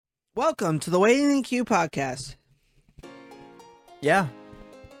Welcome to the Waiting in Queue podcast. Yeah.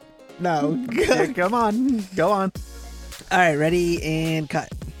 No. Yeah, come on. Go on. All right, ready and cut.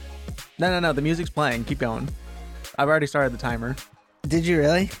 No. The music's playing. Keep going. I've already started the timer. Did you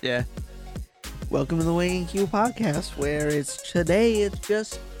really? Yeah. Welcome to the Waiting in Queue podcast, where it's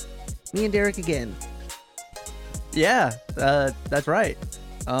just me and Derek again. Yeah. That's right.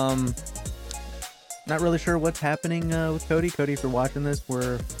 Not really sure what's happening with Cody. Cody, if you're watching this,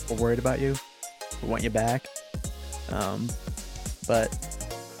 we're worried about you. We want you back. But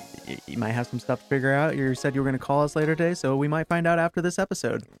you might have some stuff to figure out. You said you were going to call us later today, so we might find out after this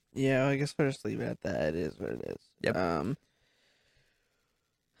episode. Yeah, I guess we'll just leave it at that. It is what it is. Yep.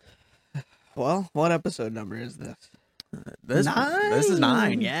 Well, what episode number is this? This is 9.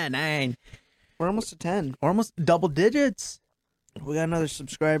 9. Yeah, 9. We're almost to 10. We're almost double digits. We got another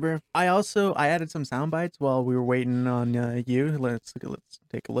subscriber. I added some sound bites while we were waiting on you. Let's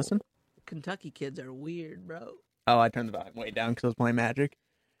take a listen. Kentucky kids are weird, bro. Oh, I turned the volume way down because I was playing Magic.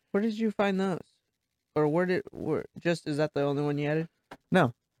 Where did you find those? Or is that the only one you added?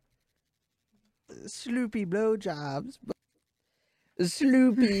 No. Sloopy blowjobs.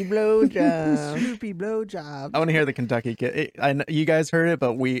 Sloopy blowjobs. Sloopy blowjobs. I want to hear the Kentucky kid. I know you guys heard it,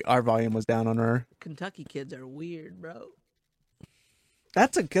 but our volume was down on our. Kentucky kids are weird, bro.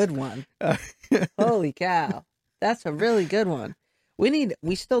 That's a good one. Holy cow. That's a really good one.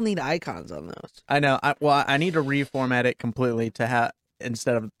 We still need icons on those. I know. I need to reformat it completely to have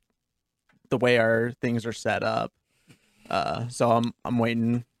instead of the way our things are set up. So I'm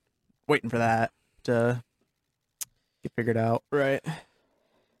waiting for that to get figured out. Right.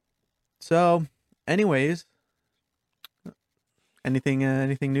 So, anyways, anything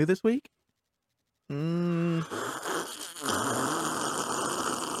new this week?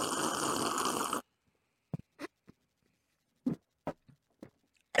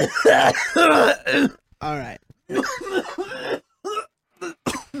 All right.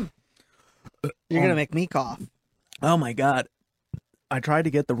 You're gonna make me cough. Oh my god. I tried to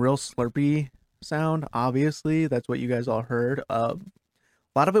get the real slurpy sound. Obviously, that's what you guys all heard. A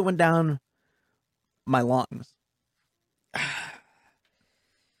lot of it went down my lungs.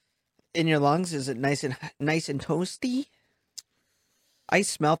 In your lungs, is it nice and toasty? I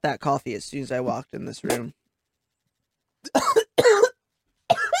smelt that coffee as soon as I walked in this room.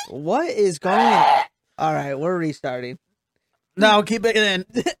 What is going on? All right, we're restarting. No, keep it in.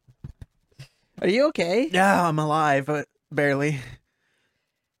 Are you okay? Yeah, I'm alive, but barely.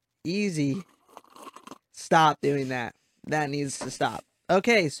 Easy. Stop doing that. That needs to stop.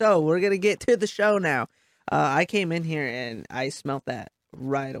 Okay, so we're going to get to the show now. I came in here and I smelt that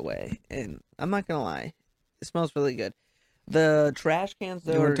right away. And I'm not going to lie. It smells really good. The trash cans,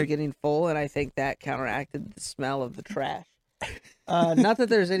 though, are getting full, and I think that counteracted the smell of the trash. Not that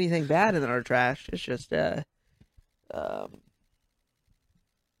there's anything bad in our trash. It's just, it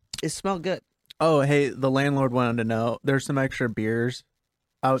smelled good. Oh, hey, the landlord wanted to know. There's some extra beers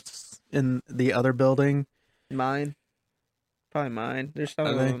out in the other building. Mine? Probably mine. There's some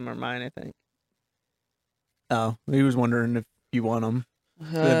of them are mine, I think. Oh, he was wondering if you want them.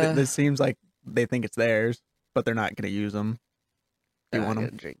 This seems like they think it's theirs, but they're not going to use them. You want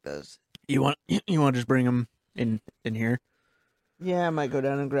them? Drink those. You want to just bring them in here? Yeah, I might go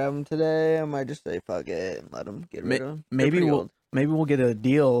down and grab them today. I might just say fuck it and let them get rid of them. Maybe we'll get a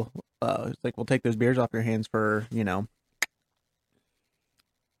deal. Like we'll take those beers off your hands for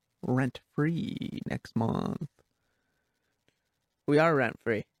rent free next month. We are rent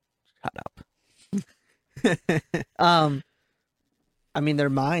free. Shut up. I mean they're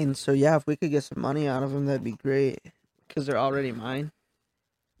mine, so yeah, if we could get some money out of them, that'd be great. Because they're already mine.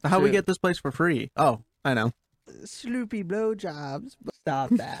 How we get this place for free? Oh, I know. Sloopy blowjobs.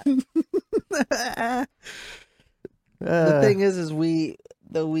 Stop that. The thing is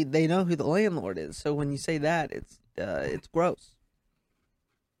they know who the landlord is. So when you say that, it's gross.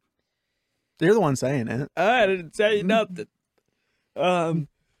 You're the one saying it. I didn't say nothing.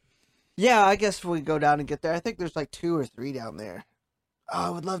 Yeah, I guess we go down and get there. I think there's like 2 or 3 down there. Oh, I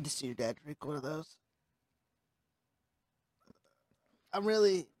would love to see your dad drink one of those. I'm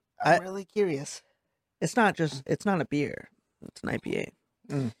really curious. It's not a beer. It's an IPA.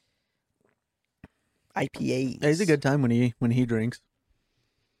 IPAs. It's a good time when he drinks.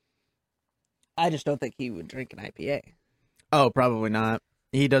 I just don't think he would drink an IPA. Oh, probably not.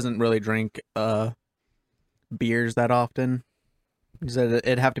 He doesn't really drink beers that often. He said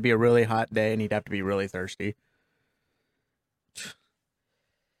it'd have to be a really hot day and he'd have to be really thirsty.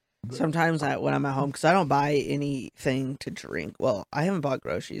 Sometimes when I'm at home, because I don't buy anything to drink. Well, I haven't bought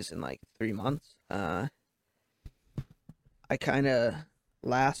groceries in like 3 months. I kind of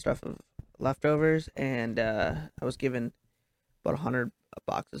last stuff of leftovers, and I was given about 100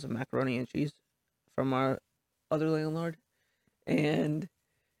 boxes of macaroni and cheese from our other landlord, and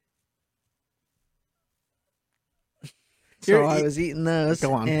so I was eating those.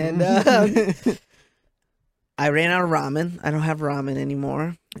 Go on. And I ran out of ramen. I don't have ramen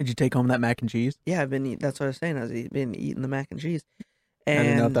anymore. Did you take home that mac and cheese? Yeah, I've been eating. That's what I was saying. Been eating the mac and cheese. I And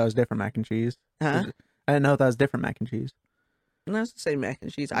didn't know if that was different mac and cheese. huh? I didn't know if that was different mac and cheese. No, it's the same mac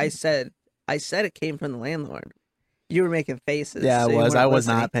and cheese. I said it came from the landlord. You were making faces. Yeah, so it you was. weren't I was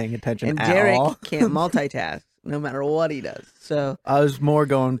listening. not paying attention And at Derek all. can't multitask no matter what he does. So I was more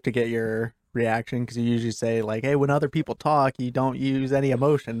going to get your reaction because you usually say like, "Hey, when other people talk, you don't use any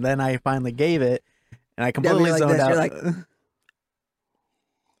emotion." Then I finally gave it, and I completely like zoned this, out. you're like-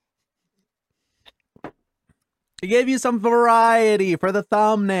 I gave you some variety for the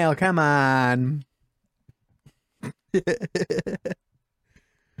thumbnail. Come on.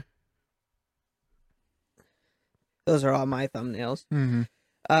 those are all my thumbnails. Mm-hmm.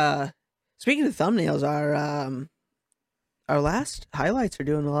 Speaking of thumbnails, our last highlights are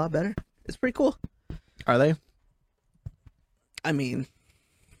doing a lot better. It's pretty cool. Are they? I mean,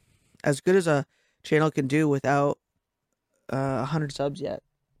 as good as a channel can do without 100 subs yet.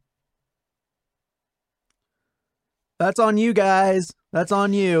 That's on you guys. That's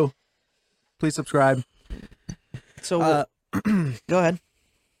on you. Please subscribe. So go ahead.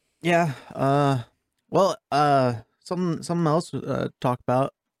 Yeah. Well. Something else to talk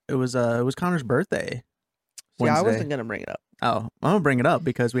about. It was Connor's birthday. Yeah, I Wednesday. wasn't gonna bring it up. Oh, I'm gonna bring it up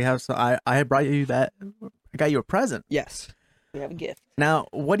because we have. I had brought you that. I got you a present. Yes, we have a gift. Now,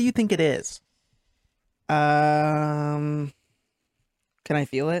 what do you think it is? Can I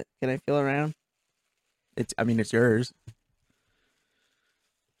feel it? Can I feel around? I mean, it's yours.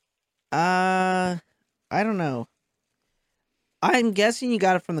 I don't know. I'm guessing you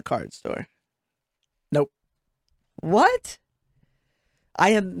got it from the card store. Nope. What?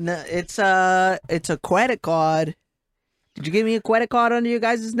 It's a credit card. Did you give me a credit card under your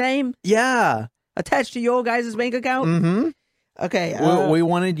guys' name Yeah. attached to your guys' bank account? Mm-hmm. Okay. We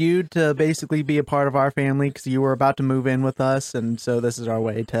wanted you to basically be a part of our family because you were about to move in with us, and so this is our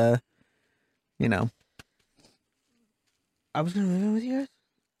way to, I was gonna move in with you guys.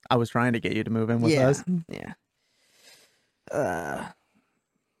 I was trying to get you to move in with Yeah. us. Yeah.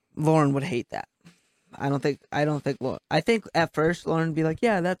 Lauren would hate that. I don't think Lauren. I think at first Lauren would be like,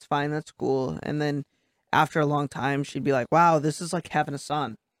 "Yeah, that's fine, that's cool," and then after a long time, she'd be like, "Wow, this is like having a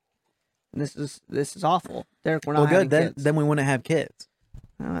son. And this is awful, Derek. We're not Well, having good. kids." Then we wouldn't have kids.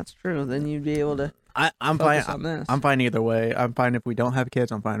 Oh, that's true. Then you'd be able to I'm fine. focus on this. I'm fine either way. I'm fine if we don't have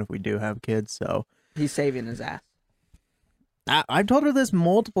kids. I'm fine if we do have kids. So He's saving his ass. I've told her this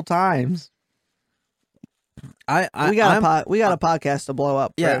multiple times. We got a podcast to blow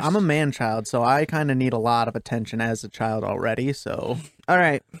up. Yeah, first. I'm a man child, so I kind of need a lot of attention as a child already. So All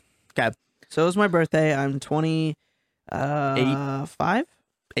right. Okay. So it was my birthday. I'm 20. 5?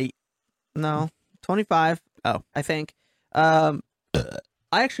 8. No, 25. Oh. I think. I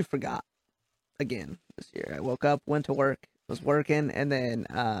actually forgot again this year. I woke up, went to work, was working, and then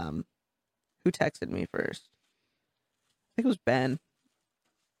who texted me first? I think it was Ben.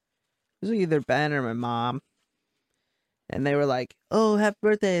 It was either Ben or my mom. And they were like, "Oh, happy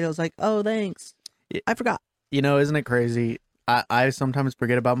birthday." And I was like, "Oh, thanks." I forgot. isn't it crazy? I sometimes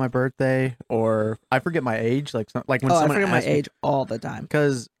forget about my birthday, or I forget my age. Like when I someone forget my asks me- age all the time.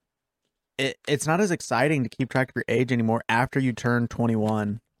 because it's not as exciting to keep track of your age anymore after you turn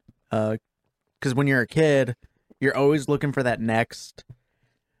 21. Because when you're a kid, you're always looking for that next.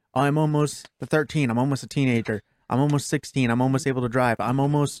 Oh, I'm almost 13. I'm almost a teenager. I'm almost 16. I'm almost able to drive. I'm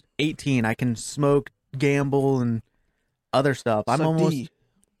almost 18. I can smoke, gamble, and other stuff. I'm Suck almost D.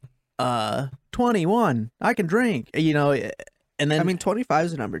 21. I can drink. And then I mean, 25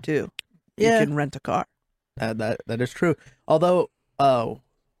 is a number too. Yeah. You can rent a car. that is true. Although,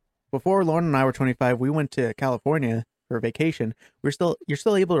 before Lauren and I were 25, we went to California for a vacation. You're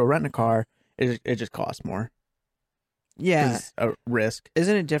still able to rent a car. It just costs more. Yeah. It's a risk.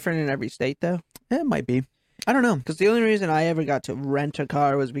 Isn't it different in every state though? It might be. I don't know. Because the only reason I ever got to rent a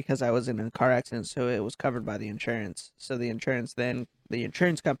car was because I was in a car accident, so it was covered by the insurance. So the insurance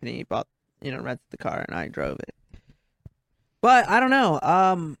company bought, rented the car, and I drove it. But I don't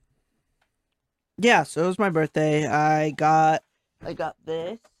know. Yeah. So it was my birthday. I got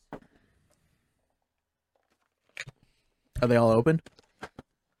this. Are they all open?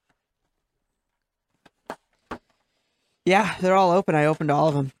 Yeah, they're all open. I opened all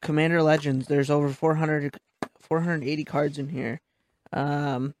of them. Commander Legends. There's over 480 cards in here.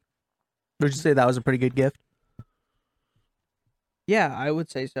 Would you say that was a pretty good gift? Yeah, I would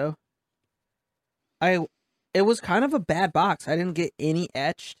say so. It was kind of a bad box. I didn't get any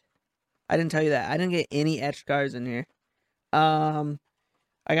etched. I didn't tell you that. I didn't get any etched cards in here. I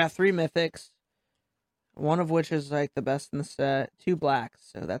got 3 mythics, one of which is like the best in the set. 2 blacks,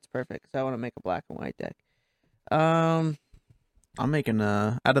 so that's perfect because I want to make a black and white deck. I'm making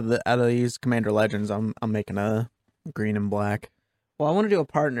out of these Commander Legends. I'm making a green and black. Well, I want to do a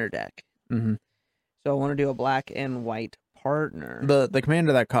partner deck. Mm-hmm. So I want to do a black and white partner. The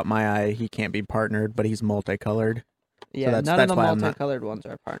commander that caught my eye, he can't be partnered, but he's multicolored. Yeah, so none of the why I'm not- multicolored ones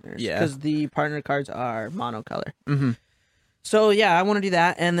are partners. Yeah. Because the partner cards are monocolor. Mm-hmm. So yeah, I want to do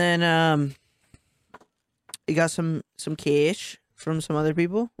that, and then you got some cash from some other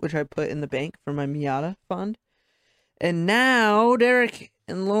people, which I put in the bank for my Miata fund. And now Derek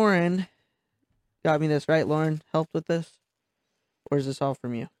and Lauren got me this, right? Lauren helped with this, or is this all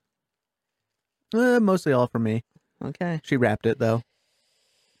from you? Mostly all for me. Okay, She wrapped it though.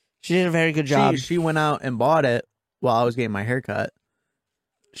 she did a very good job. She went out and bought it while I was getting my hair cut.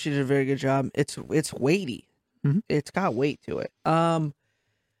 She did a very good job. It's weighty. Mhm. It's got weight to it.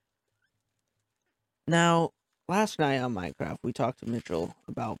 Now, last night on Minecraft, we talked to Mitchell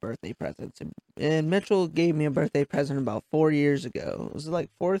about birthday presents, and Mitchell gave me a birthday present about 4 years ago. Was it like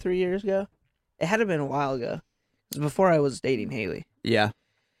 4 or 3 years ago? It had to have been a while ago. It was before I was dating Haley, Yeah.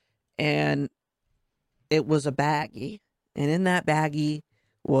 and it was a baggie, and in that baggie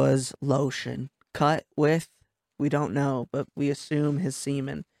was lotion cut with, we don't know, but we assume his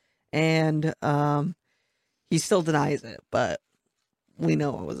semen, and he still denies it, but we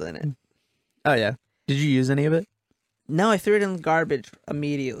know what was in it. Oh yeah. Did you use any of it? No, I threw it in the garbage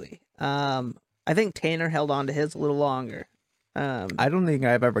immediately. I think Tanner held on to his a little longer. I don't think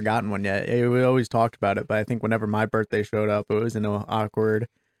I've ever gotten one yet. We always talked about it, but I think whenever my birthday showed up, it was in an awkward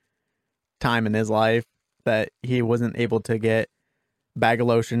time in his life that he wasn't able to get a bag of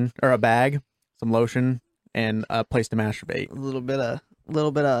lotion or some lotion, and a place to masturbate. A little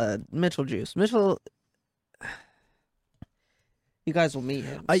bit of Mitchell juice. Mitchell, you guys will meet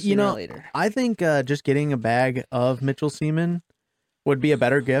him sooner or later. I think just getting a bag of Mitchell semen would be a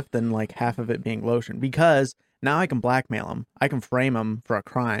better gift than like half of it being lotion, because now I can blackmail him. I can frame him for a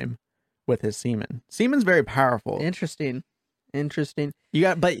crime with his semen. Semen's very powerful. Interesting.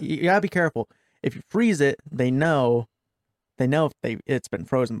 But you gotta be careful. If you freeze it, they know if it's been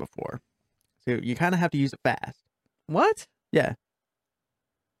frozen before. So you kind of have to use it fast. What? Yeah.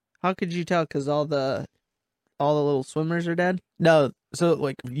 How could you tell? Because all the little swimmers are dead. No. So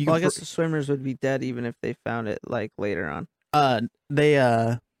like you. Well, I guess the swimmers would be dead even if they found it like later on.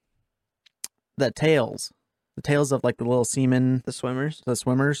 The tails of like the little semen, The swimmers. the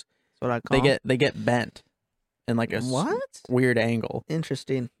swimmers, That's what I call. they get bent in like a What? weird angle.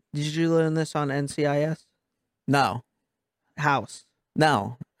 Interesting. Did you learn this on NCIS? No, House. it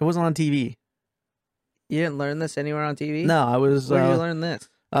wasn't on TV. You didn't learn this anywhere on TV? No, I was. Where did you learn this?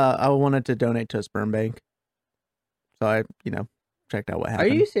 I wanted to donate to a sperm bank, so I checked out what Are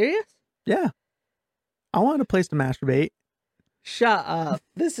happened. you serious? Yeah, I wanted a place to masturbate. Shut up.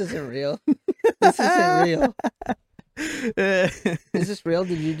 This isn't real. This isn't real. Is this real?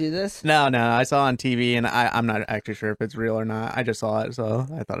 Did you do this? No, I saw it on TV, and I'm not actually sure if it's real or not. I just saw it, so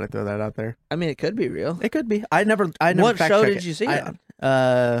I thought I'd throw that out there. I mean, it could be real. It could be. I never. What fact show check did you see I, it on?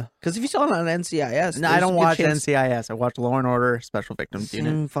 Uh, Because if you saw it on NCIS, no, I there's a don't good watch chance- NCIS. I watch Law and Order Special Victims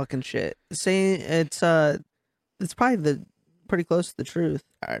Unit. Same fucking shit. Saying it's probably pretty close to the truth.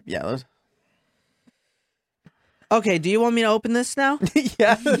 All right, yeah, Okay, do you want me to open this now?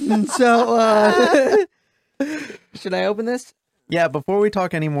 yeah, So, should I open this? yeah. Before we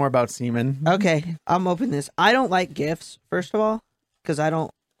talk any more about semen, Okay, I'm opening this. I don't like gifts, first of all, because I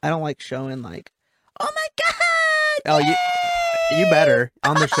don't like showing like, oh my god. you better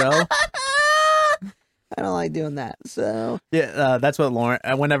on the show. I don't like doing that. So Yeah, that's what Lauren.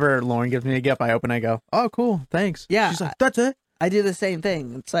 Whenever Lauren gives me a gift, I open. I go, "Oh, cool, thanks." Yeah, she's like, "That's it." I do the same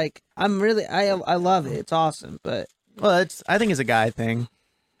thing. It's like I love it. It's awesome, but Well, I think it's a guy thing.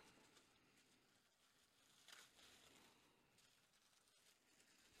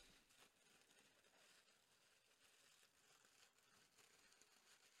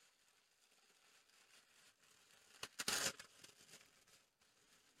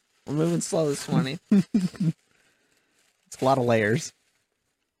 we're moving slow this morning. It's a lot of layers.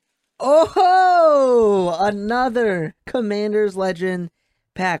 Oh, another Commander's Legend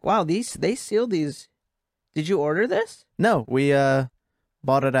pack. Wow, they sealed these. Did you order this? No, we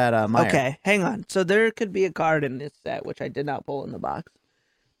bought it at Meijer. Okay, hang on. So there could be a card in this set, which I did not pull in the box,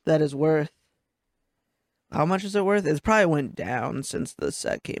 that is worth. How much is it worth? It's probably went down since the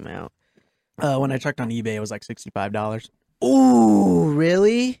set came out. When I checked on eBay, it was like $65. Ooh,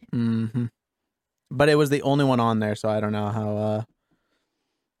 really? Mm-hmm. But it was the only one on there, so I don't know how.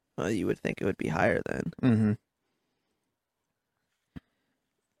 Well, you would think it would be higher then. Mm-hmm.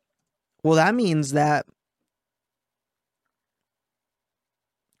 Well, that means that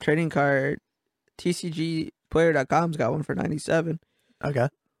trading card TCGplayer.com's got one for 97 Okay.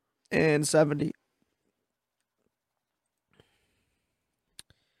 and 70.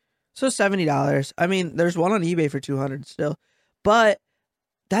 So $70. I mean, there's one on eBay for 200 still. But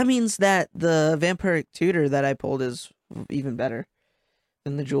that means that the Vampiric Tutor that I pulled is even better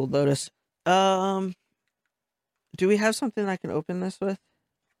than the Jeweled Lotus. Do we have something I can open this with?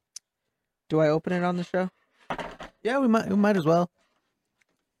 Do I open it on the show? Yeah, we might as well.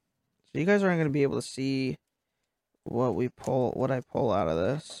 So you guys aren't going to be able to see what I pull out of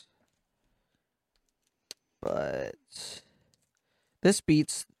this. But this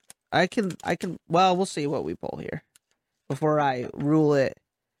beats well, we'll see what we pull here before I rule it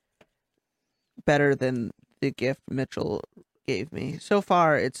better than the gift Mitchell gave me. So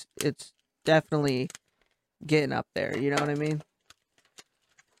far it's definitely getting up there, you know what I mean?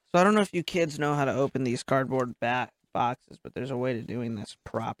 So I don't know if you kids know how to open these cardboard boxes, but there's a way to doing this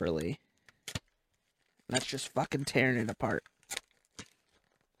properly. And that's just fucking tearing it apart.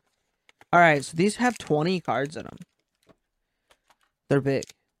 Alright, so these have 20 cards in them. They're big.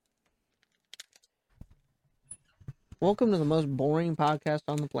 Welcome to the most boring podcast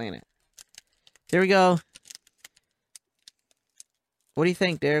on the planet. Here we go. What do you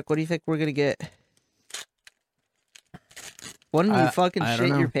think, Derek? What do you think we're gonna get? Wouldn't you fucking I shit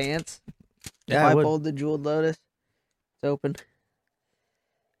don't your know. pants? Yeah, if I I would. pulled the Jeweled Lotus. It's open.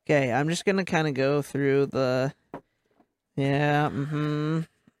 Okay, I'm just gonna kind of go through the. Yeah.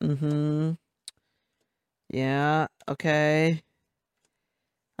 Yeah. Okay.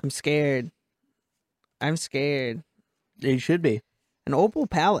 I'm scared. You should be. An Opal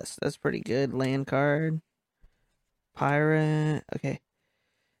Palace. That's pretty good. Land card. Pirate. Okay.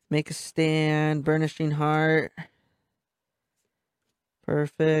 Make a Stand. Burnishing Heart.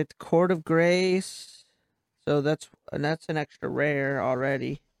 Perfect. Court of Grace. So that's an extra rare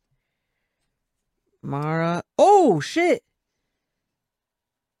already. Mara. Oh, shit!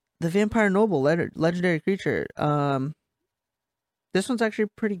 The Vampire Noble. Legendary creature. This one's actually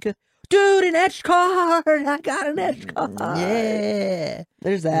pretty good. Dude, an etched card! I got an etched card! Yeah.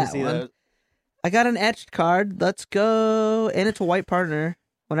 There's Let me that see one. those. I got an etched card. Let's go. And it's a white partner.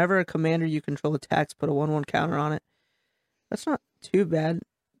 Whenever a commander you control attacks, put a 1/1 counter on it. That's not too bad.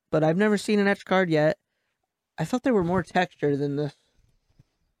 But I've never seen an etched card yet. I thought they were more textured than this.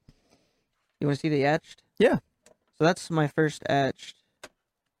 You want to see the etched? Yeah. So that's my first etched.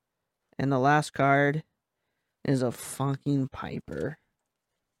 And the last card is a fucking Piper.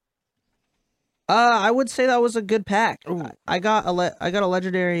 I would say that was a good pack. Ooh. I got a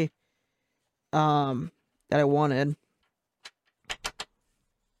legendary that I wanted.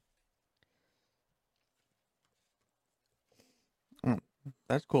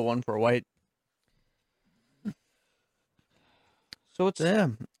 That's a cool one for white. So it's Yeah.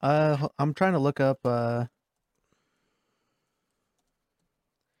 I'm trying to look up.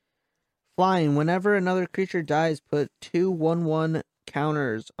 flying. Whenever another creature dies, put 2 1/1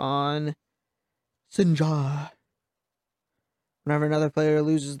 counters on Sinjar. Whenever another player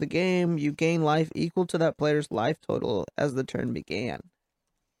loses the game, you gain life equal to that player's life total as the turn began.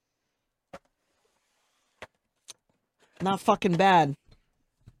 Not fucking bad.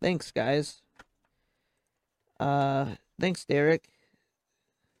 Thanks, guys. Thanks, Derek.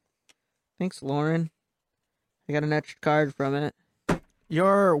 Thanks, Lauren. I got an etched card from it.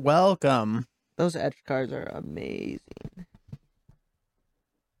 You're welcome. Those etched cards are amazing.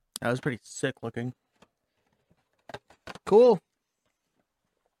 That was pretty sick looking. Cool.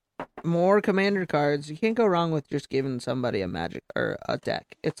 More commander cards. You can't go wrong with just giving somebody a magic or a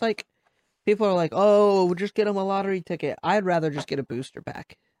deck. It's like people are like, "Oh, just get them a lottery ticket." I'd rather just get a booster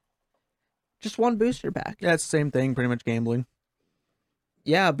pack. Just one booster pack. Yeah, it's the same thing. Pretty much gambling.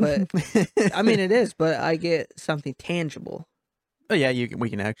 Yeah, but I mean it is. But I get something tangible. Oh yeah, we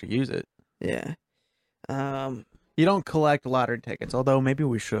can actually use it. Yeah. You don't collect lottery tickets, although maybe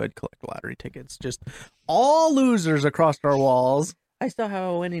we should collect lottery tickets. Just all losers across our walls. I still have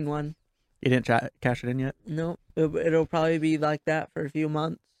a winning one. You didn't cash it in yet? No, it'll probably be like that for a few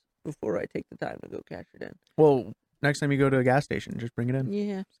months before I take the time to go cash it in. Well, next time you go to a gas station, just bring it in.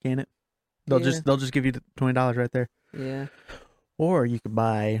 Yeah. Scan it. They'll Yeah. just give you the $20 right there. Yeah. Or you could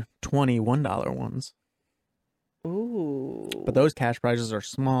buy $21 ones. Ooh. But those cash prizes are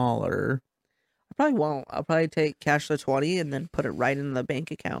smaller. I probably won't. I'll probably cash the 20 and then put it right in the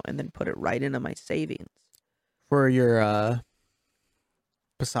bank account and then put it right into my savings. For your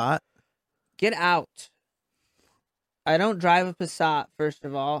Passat? Get out. I don't drive a Passat, first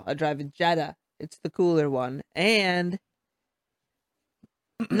of all. I drive a Jetta. It's the cooler one. And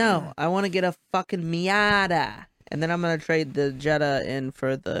no, I want to get a fucking Miata. And then I'm going to trade the Jetta in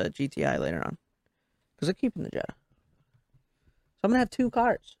for the GTI later on. Because I'm keeping the Jetta. So I'm going to have 2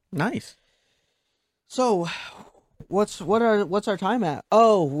 cars. Nice. So, what's our time at?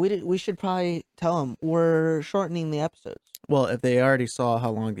 Oh, we should probably tell them we're shortening the episodes. Well, if they already saw how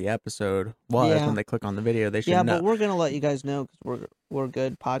long the episode was when they click on the video, they should know. Yeah, but we're gonna let you guys know because we're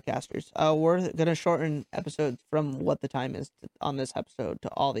good podcasters. We're gonna shorten episodes from what the time is on this episode to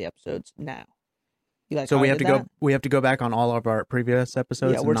all the episodes now. You guys, so we have to go. We have to go back on all of our previous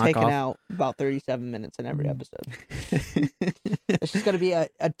episodes. Yeah, we're and taking out about 37 minutes in every episode. It's just gonna be a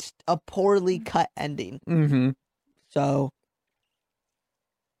poorly cut ending. Mm-hmm. So,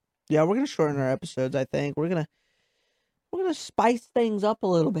 yeah, we're gonna shorten our episodes. I think we're gonna spice things up a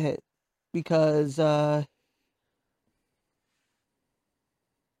little bit because I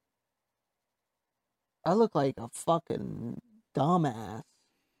look like a fucking dumbass.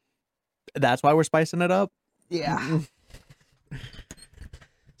 That's why we're spicing it up? Yeah.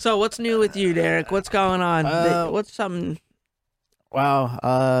 So what's new with you, Derek? What's going on? What's something?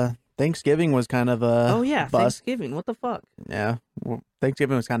 Wow. Thanksgiving was kind of a bust. Thanksgiving. What the fuck? Yeah. Well,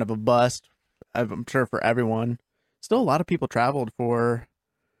 Thanksgiving was kind of a bust. I'm sure for everyone. Still, a lot of people traveled for.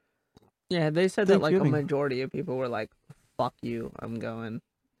 Yeah, they said that like a majority of people were like, "Fuck you, I'm going.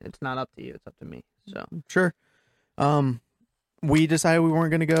 It's not up to you. It's up to me." So sure. We decided we weren't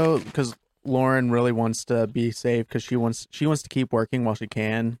going to go because Lauren really wants to be safe because she wants to keep working while she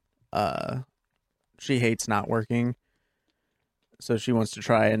can. She hates not working, so she wants to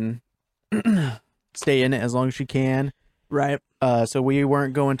try and stay in it as long as she can. Right. So we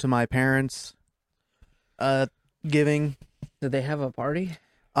weren't going to my parents' giving. Did they have a party?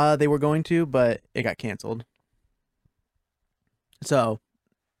 They were going to, but it got canceled. So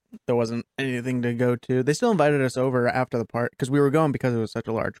there wasn't anything to go to. They still invited us over after the part because we were going because it was such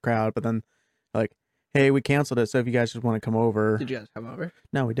a large crowd. But then, like, hey, we canceled it. So if you guys just want to come over, did you guys come over?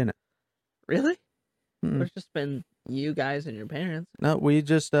 No, we didn't. Really? It's just been you guys and your parents. No, we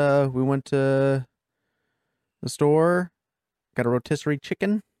just we went to the store, got a rotisserie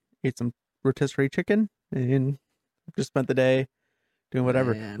chicken, ate some rotisserie chicken, and just spent the day doing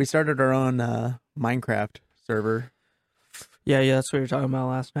whatever. Man. We started our own Minecraft server. Yeah, that's what we were talking about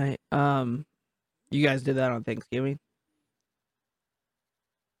last night. You guys did that on Thanksgiving?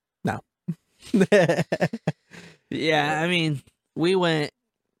 No. Yeah, I mean, we went,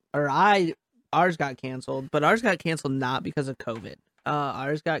 ours got canceled, but ours got canceled not because of COVID.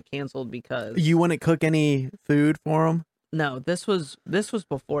 Ours got canceled because You wouldn't cook any food for them? No, this was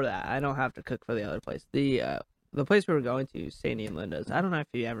before that. I don't have to cook for the other place. The place we were going to, Sandy and Linda's. I don't know if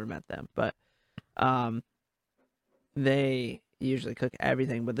you ever met them, but they usually cook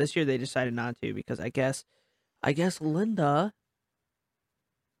everything. But this year they decided not to because I guess Linda,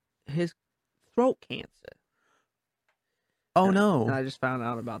 his throat cancer. Oh no! And I just found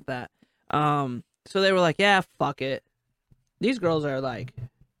out about that. So they were like, "Yeah, fuck it." These girls are like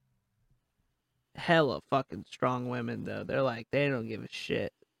hella fucking strong women, though. They're like, they don't give a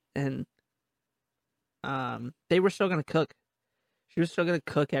shit, and they were still gonna cook. She was still gonna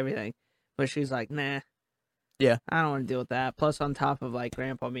cook everything, but she's like, "Nah, yeah, I don't want to deal with that." Plus, on top of like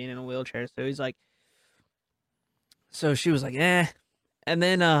Grandpa being in a wheelchair, so he's like, so she was like, "Eh," and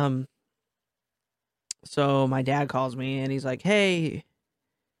then so my dad calls me and he's like, "Hey,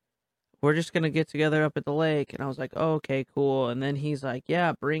 we're just going to get together up at the lake." And I was like, "Oh, okay, cool." And then he's like,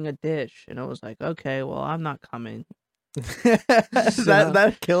 "Yeah, bring a dish." And I was like, "Okay, well, I'm not coming."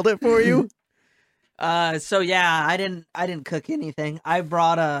 That killed it for you? So yeah, I didn't cook anything. I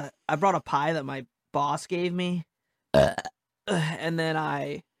brought a pie that my boss gave me. And then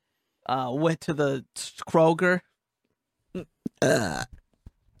I went to the Kroger.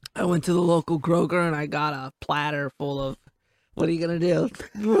 I went to the local Kroger and I got a platter full of. What are you gonna do?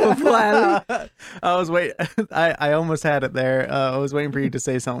 I was waiting. I almost had it there. I was waiting for you to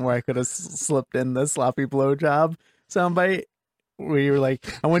say something where I could have slipped in the sloppy blowjob soundbite. Where you were like,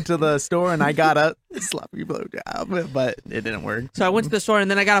 I went to the store and I got a sloppy blowjob, but it didn't work. So I went to the store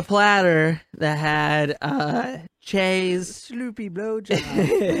and then I got a platter that had cheese, sloopy blowjob.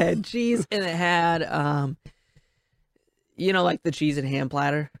 It had cheese and it had like the cheese and ham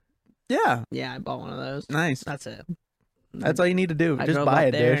platter. Yeah. Yeah, I bought one of those. Nice. That's it. That's all you need to do. I Just drove buy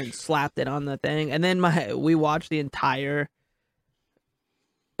up a there dish. and slapped it on the thing. And then we watched the entire.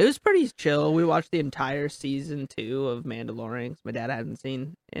 It was pretty chill. We watched the entire season 2 of Mandalorian. My dad hadn't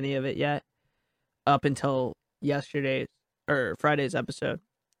seen any of it yet, up until yesterday's or Friday's episode,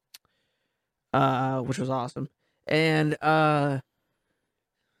 which was awesome. And that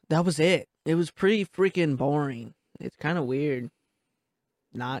was it. It was pretty freaking boring. It's kind of weird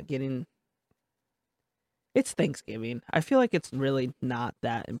not getting. It's Thanksgiving. I feel like it's really not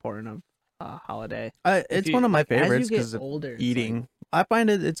that important of a holiday. It's one of my favorites because of older, eating. I find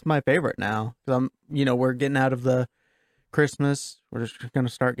it's my favorite now because we're getting out of the Christmas. We're just gonna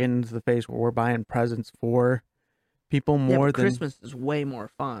start getting into the phase where we're buying presents for people more than Christmas is way more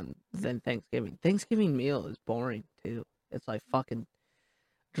fun than Thanksgiving. Thanksgiving meal is boring too. It's like fucking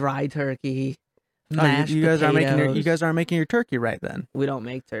dry turkey, mashed you guys potatoes. aren't making your turkey right then. We don't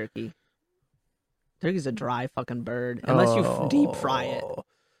make turkey. Turkey's a dry fucking bird unless you deep fry it.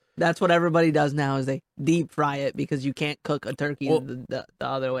 That's what everybody does now is they deep fry it because you can't cook a turkey the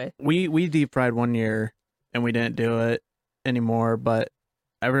other way. We deep fried one year and we didn't do it anymore, but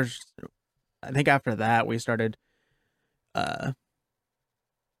I think after that we started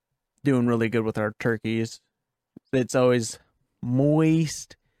doing really good with our turkeys. It's always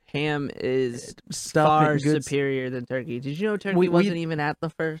moist. Ham is Stuff far and good superior than turkey. Did you know turkey wasn't even at the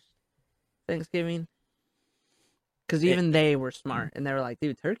first Thanksgiving? Because even they were smart, and they were like,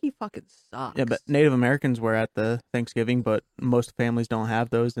 dude, turkey fucking sucks. Yeah, but Native Americans were at the Thanksgiving, but most families don't have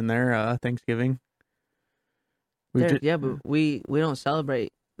those in their Thanksgiving. But we don't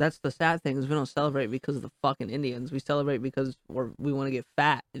celebrate. That's the sad thing is we don't celebrate because of the fucking Indians. We celebrate because we want to get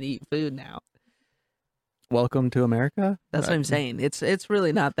fat and eat food now. Welcome to America. That's what I'm saying. It's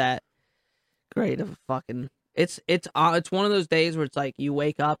really not that great of a fucking. It's one of those days where it's like you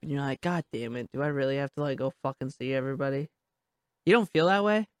wake up and you're like, God damn it, do I really have to like go fucking see everybody? You don't feel that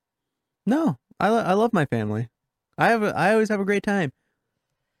way? No, I love my family. I always have a great time.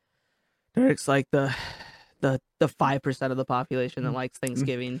 Derek's like the 5% of the population that likes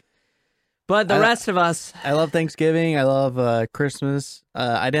Thanksgiving, but the rest of us. I love Thanksgiving. I love Christmas.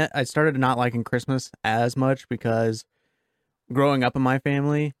 I started not liking Christmas as much because growing up in my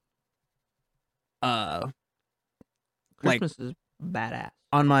family, Christmas is badass.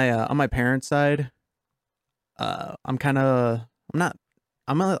 On my parents' side, I'm like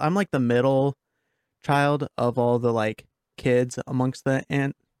the middle child of all the like kids amongst the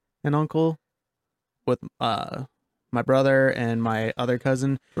aunt and uncle with my brother and my other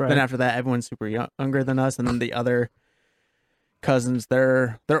cousin. Right. Then after that, everyone's super younger than us, and then the other cousins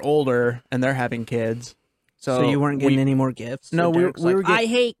they're older and they're having kids. So you weren't getting any more gifts? No, we were getting, I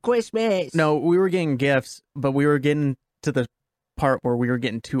hate Christmas. No, we were getting gifts, but we were getting to the part where we were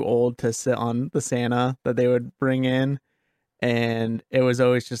getting too old to sit on the Santa that they would bring in, and it was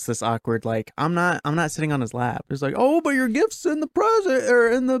always just this awkward like I'm not sitting on his lap. It's like, oh, but your gift's in the present or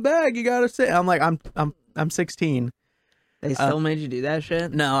in the bag. You gotta sit. I'm like I'm 16. They still made you do that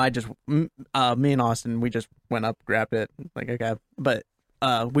shit? No, I just me and Austin we just went up, grabbed it like okay, but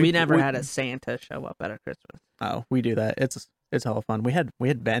we never had a Santa show up at our Christmas. Oh, we do that. It's hella fun. We had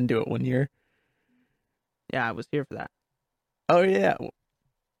Ben do it one year. Yeah, I was here for that. Oh yeah,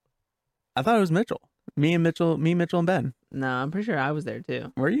 I thought it was Mitchell. Me, Mitchell, and Ben. No, I'm pretty sure I was there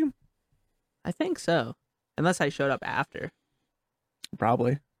too. Were you? I think so, unless I showed up after.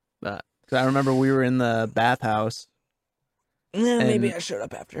 Probably. But because I remember we were in the bathhouse. Yeah, maybe I showed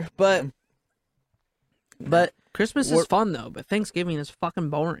up after. But Christmas is fun though. But Thanksgiving is fucking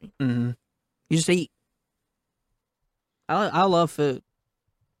boring. Mm-hmm. You just eat. I love food,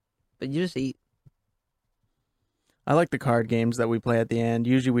 but you just eat. I like the card games that we play at the end.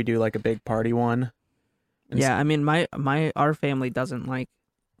 Usually we do like a big party one. Yeah, I mean our family doesn't like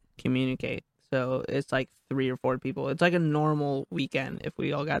communicate. So it's like 3 or 4 people. It's like a normal weekend if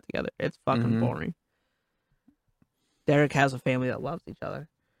we all got together. It's fucking boring. Derek has a family that loves each other.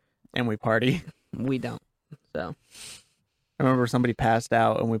 And we party. We don't. So I remember somebody passed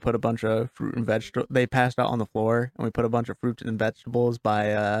out and we put a bunch of fruit and vegetables. They passed out on the floor and we put a bunch of fruit and vegetables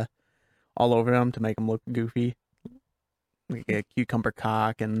by all over them to make them look goofy. Like a cucumber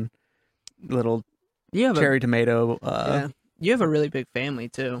cock and little cherry tomato. Yeah. You have a really big family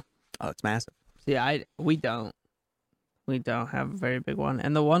too. Oh, it's massive. See, we don't have a very big one.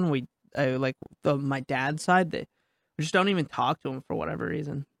 And the one my dad's side, we just don't even talk to him for whatever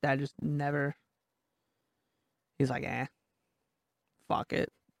reason. Dad just never. He's like, fuck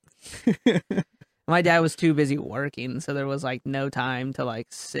it. My dad was too busy working, so there was like no time to like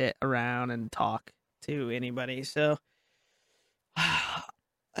sit around and talk to anybody. So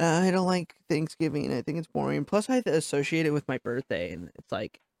I don't like Thanksgiving. I think it's boring. Plus, I associate it with my birthday, and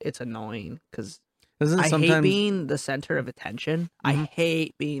it's annoying because I hate being the center of attention. I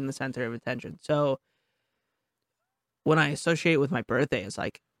hate being the center of attention. So when I associate with my birthday, it's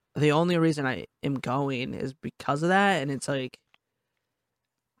like the only reason I am going is because of that, and it's like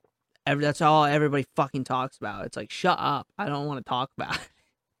that's all everybody fucking talks about. It's like, shut up, I don't want to talk about it.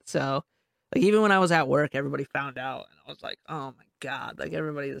 So, like, even when I was at work, everybody found out, and I was like, oh my god, like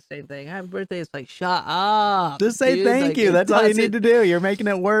everybody the same thing. Happy birthday. It's like, shut up. Just say dude. thank Like, you. it That's all you need doesn't- to do. You're making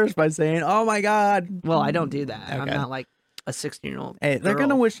it worse by saying, "Oh my god." Well, I don't do that. I'm Okay. not like a 16-year-old. Hey, they're girl.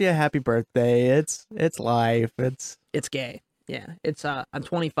 gonna wish you a happy birthday. It's life. It's It's gay. Yeah, it's I'm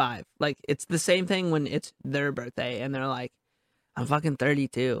 25. Like, it's the same thing when it's their birthday and they're like, I'm fucking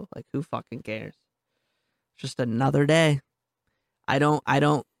 32. Like, who fucking cares? Just another day. I don't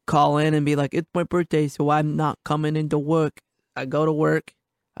call in and be like, it's my birthday, so I'm not coming into work. I go to work,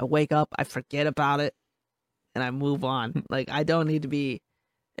 I wake up, I forget about it, and I move on. Like, I don't need to be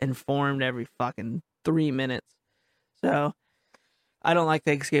informed every fucking 3 minutes. So I don't like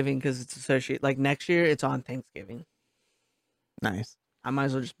Thanksgiving because it's associated. Like, next year, it's on Thanksgiving. nice. I might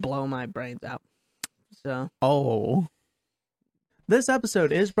as well just blow my brains out. So, Oh. This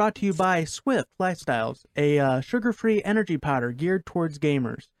episode is brought to you by Swift Lifestyles, a sugar-free energy powder geared towards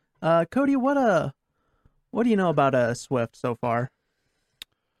gamers. Cody, what do you know about Swift so far?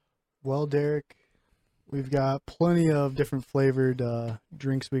 Well, Derek, we've got plenty of different flavored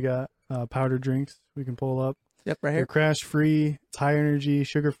drinks. We got powder drinks we can pull up. Yep, right They're crash free, it's high energy,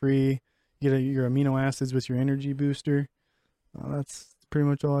 sugar free. You get your amino acids with your energy booster. That's pretty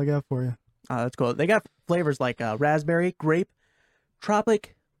much all I got for you. Oh, that's cool. They got flavors like raspberry, grape,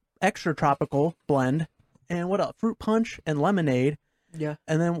 tropic, extra tropical blend, and what else? Fruit punch and lemonade. yeah.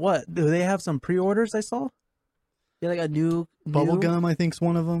 And then what? Do they have some pre-orders I saw? Yeah, like a new Bubble gum, I think, is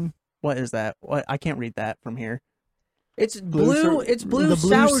one of them. What is that? What? I can't read that from here. It's Blue blue. sour- It's blue, the blue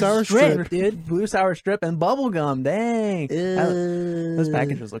sour, sour strip, strip. dude. Blue sour strip and bubble gum. Dang. Those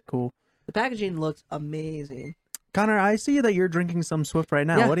packages look cool. The packaging looks amazing. Connor, I see that you're drinking some Swift right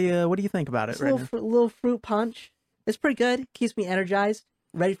now. Yeah. What do you think about it It's right a now? little fruit punch. It's pretty good. Keeps me energized,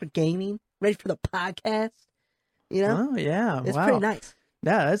 ready for gaming, ready for the podcast. You know, Oh yeah. it's wow. pretty nice.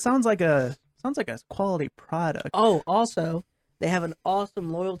 Yeah, it sounds like a quality product. Oh, also, they have an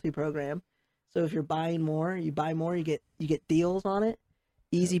awesome loyalty program. So if you're buying more, you get deals on it.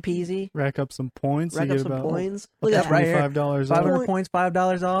 Easy peasy. Rack up some points. Rack you up get some about points. Look at that. right here. $25 500 off. points,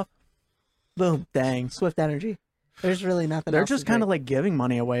 $5 off. Boom. Dang. Swift Energy. There's really nothing They're else. just to kind drink. of like giving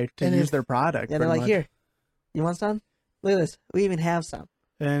money away to And use if- their product. Yeah, they're pretty like, much. here, you want some? Look at this. We even have some.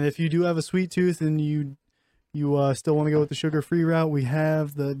 And if you do have a sweet tooth and you still want to go with the sugar-free route, we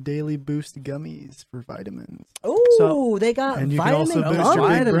have the Daily Boost gummies for vitamins. Oh, So- they got And you can vitamin also Oh, boost your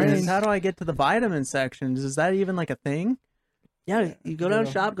big vitamins. brain. How do I get to the vitamin sections? Is that even like a thing? Yeah, you go down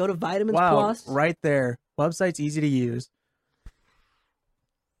shop, go to Vitamins Wow, Plus. right there. Website's easy to use.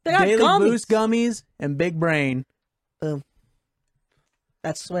 They got Daily gummies. Boost gummies and Big Brain.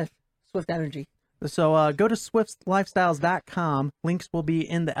 That's Swift. Swift Energy. So go to swiftlifestyles.com. Links will be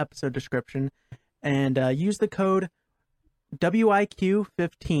in the episode description. And use the code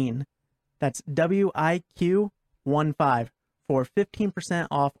WIQ15. That's WIQ15 for 15%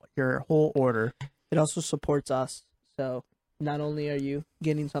 off your whole order. It also supports us. So not only are you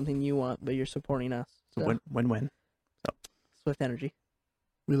getting something you want, but you're supporting us. So So, win-win. Swift Energy.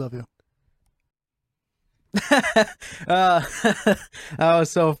 We love you. That was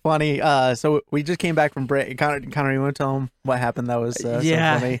so funny. So we just came back from break. Connor, you want to tell them what happened? That was so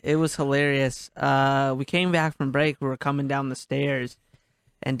funny. It was hilarious. We came back from break. We were coming down the stairs,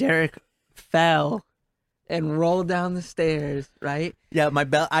 and Derek fell and rolled down the stairs. Right? Yeah,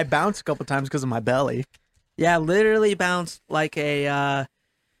 I bounced a couple times because of my belly. Yeah, literally bounced like a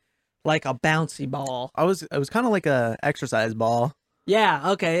bouncy ball. It was kind of like a exercise ball.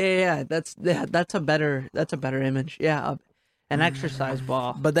 Yeah. Okay. Yeah. That's a better image. Yeah. An exercise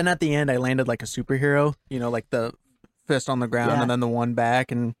ball. But then at the end, I landed like a superhero. You know, like the fist on the ground Yeah. and then the one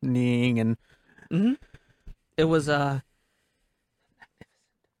back and kneeing and It was yeah.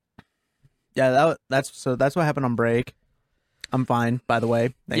 That's what happened on break. I'm fine, by the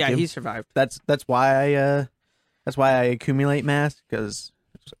way. Thank yeah, you. he survived. That's why I accumulate mass because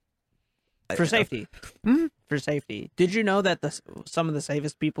For safety. Mhm. For safety. Did you know that some of the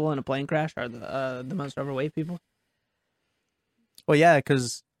safest people in a plane crash are the most overweight people? Well, yeah,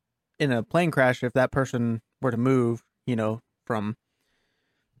 because in a plane crash, if that person were to move, you know, from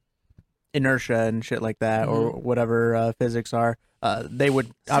inertia and shit like that, or whatever physics are, they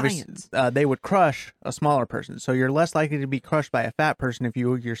would obviously they would crush a smaller person. So you're less likely to be crushed by a fat person if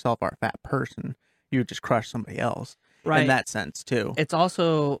you yourself are a fat person. You would just crush somebody else. Right. In that sense too. It's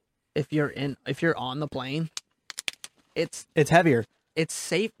also if you're on the plane, it's It's heavier.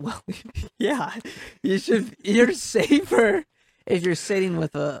 safe. Well, yeah, you're safer if you're sitting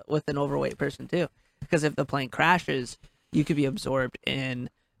with an overweight person too, because if the plane crashes, you could be absorbed in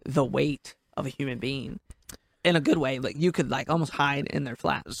the weight of a human being in a good way. Like you could like almost hide in their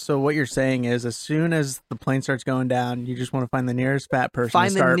flaps. So what you're saying is, as soon as the plane starts going down, you just want to find the nearest fat person Find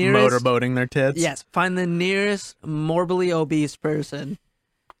and the start nearest- motorboating their tits. Yes, find the nearest morbidly obese person,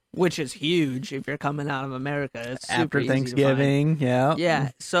 which is huge if you're coming out of America. It's super After easy to find. Thanksgiving, yeah.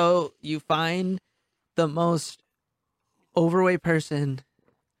 Yeah, so you find the most overweight person.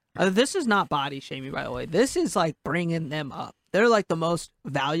 This is not body shaming, by the way. This is like bringing them up. They're like the most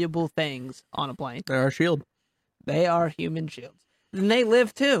valuable things on a plane. They're our shield. They are human shields. And they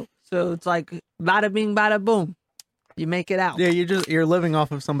live too. So it's like bada bing, bada boom. You make it out. Yeah, you're living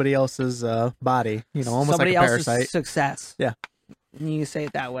off of somebody else's body. You know, almost Somebody like a else's parasite. success. Yeah. You can say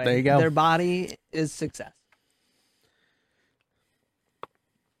it that way. There you go. Their body is success.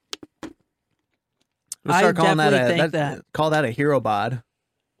 We'll start calling definitely think that. Call that a hero bod.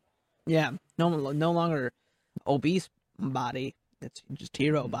 Yeah. No longer obese body. It's just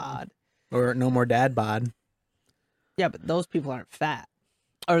hero bod. Or no more dad bod. Yeah, but those people aren't fat.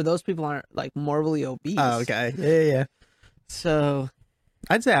 Or those people aren't like morbidly obese. Oh, okay. Yeah. So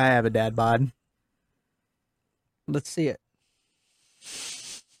I'd say I have a dad bod. let's see it.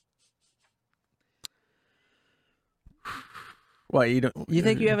 What, you don't? You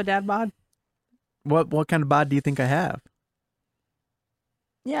think you have a dad bod? What kind of bod do you think I have?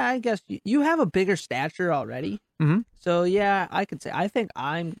 Yeah, I guess you have a bigger stature already. Mhm. So yeah, I could say I think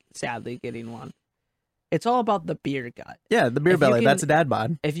I'm sadly getting one. It's all about the beer gut. Yeah, the beer If you belly. can- That's a dad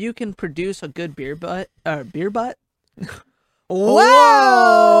bod. If you can produce a good beer butt.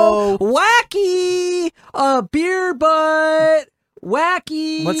 Whoa! Wacky! A beer butt!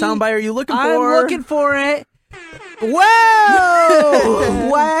 Wacky! What soundbite are you looking for? I'm looking for it. Whoa!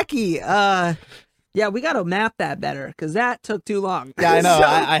 Wacky. Yeah, we got to map that better because that took too long. Yeah, I know. So-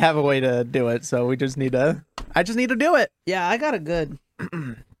 I have a way to do it, so we just need to. I just need to do it. Yeah, I got a good.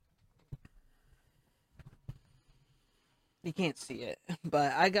 You can't see it,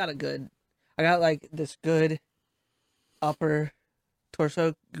 but I got like this good upper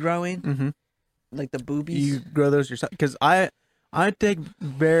torso growing, Mm-hmm. like the boobies. You grow those yourself, because I take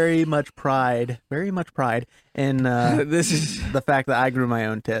very much pride in This is the fact that I grew my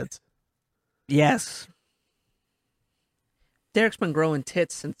own tits. yes. Derek's been growing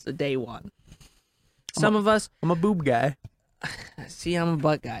tits since the day one. Some of us I'm a boob guy. see. I'm a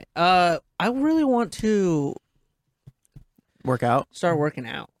butt guy. I really want to Work out, start working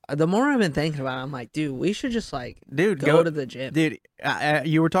out. The more I've been thinking about it, I'm like, dude, we should just like dude. go to the gym. Dude.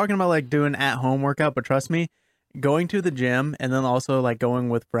 You were talking about like doing at home workout, but trust me, going to the gym and then also like going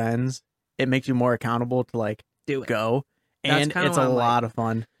with friends, it makes you more accountable to like Do it. go, That's and kinda it's what a I'm like. lot of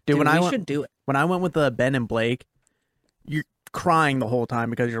fun, dude. Dude, when I we went should do it. when I went with Ben and Blake, you're crying the whole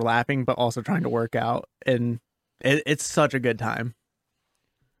time because you're laughing, but also trying to work out, and it's such a good time.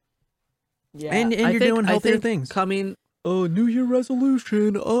 Yeah, And you're doing healthier things. Coming, New Year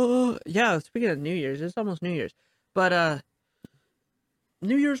resolution. Yeah. Speaking of New Year's, it's almost New Year's, but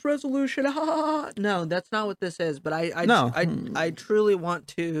New Year's resolution. No, that's not what this is. But No. I truly want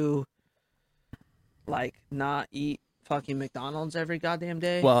to, like, not eat fucking McDonald's every goddamn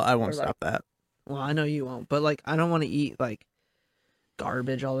day. Well, I won't Or, like- stop that. Well, I know you won't, but like, I don't want to eat like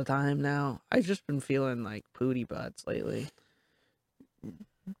garbage all the time now. I've just been feeling like pooty butts lately.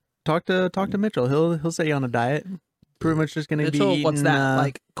 Talk to Mitchell. He'll set you on a diet. Pretty much just gonna be Mitchell, eating, what's that?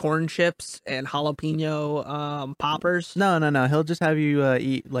 Like corn chips and jalapeno poppers? No. He'll just have you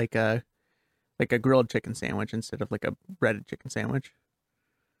eat like a grilled chicken sandwich instead of like a breaded chicken sandwich.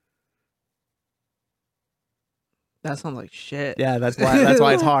 That sounds like shit. Yeah, that's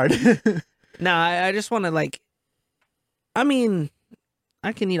why it's hard. No, I just want to like. I mean,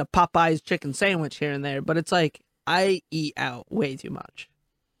 I can eat a Popeyes chicken sandwich here and there, but it's like I eat out way too much,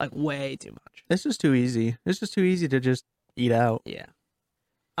 like way too much. It's just too easy. It's just too easy to just eat out. Yeah,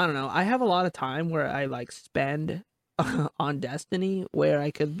 I don't know. I have a lot of time where I like spend on Destiny, where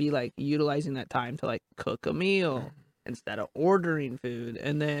I could be like utilizing that time to like cook a meal instead of ordering food,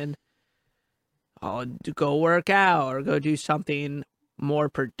 and then I'll go work out or go do something more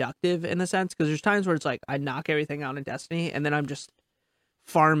productive in a sense. Because there's times where it's like I knock everything out in Destiny, and then I'm just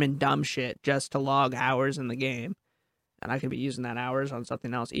farming dumb shit just to log hours in the game, and I could be using that hours on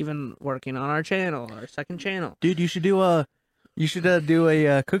something else, even working on our channel, our second channel. Dude, you should do a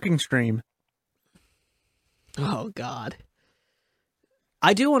cooking stream. Oh God,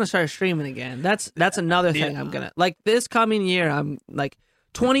 I do want to start streaming again. That's another thing. I'm gonna like this coming year. I'm like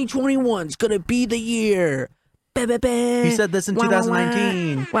 2021 is gonna be the year. He said this in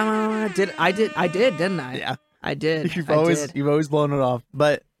 2019. Didn't I? Yeah. I did. You've I always did. you've always blown it off,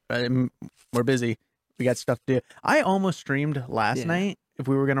 but we're busy. We got stuff to do. I almost streamed last Yeah. night if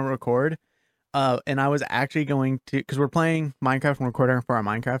we were gonna record, and I was actually going to because we're playing Minecraft and recording for our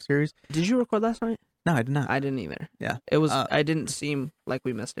Minecraft series. Did you record last night? No, I did not. I didn't either. Yeah. It was. Uh, I didn't seem like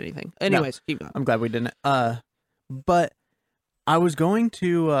we missed anything. Anyways, keep going. I'm glad we didn't. But I was going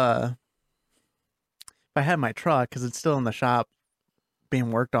to if I had my truck because it's still in the shop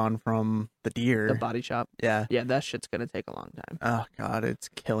being worked on from the deer. The body shop. Yeah. Yeah, that shit's gonna take a long time. Oh god, it's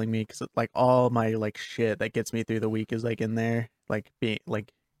killing me because like all my like shit that gets me through the week is like in there, like being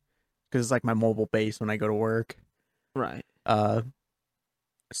like because it's like my mobile base when I go to work. Right.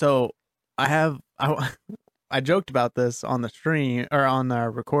 So I joked about this on the stream or on the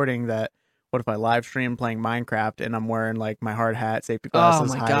recording that what if I live stream playing Minecraft and I'm wearing like my hard hat, safety Oh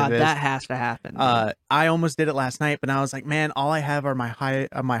glasses, my high god, vis. that has to happen. I almost did it last night, but I was like, man, all I have are my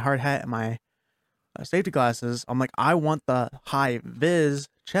hard hat and my safety glasses. I'm like, I want the high vis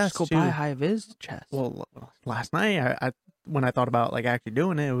chest. Just go buy a high vis chest. Well, last night I when I thought about like actually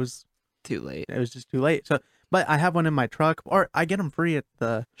doing it, it was Too late. just too late. So, but I have one in my truck, or I get them free at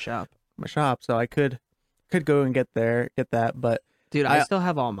my shop, so I could go and get that. But Dude, I I- still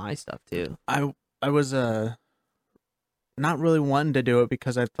have all my stuff too. I was not really wanting to do it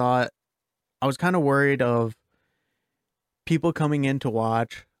because I thought I was kind of worried of people coming in to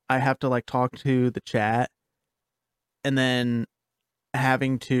watch. I have to like talk to the chat, and then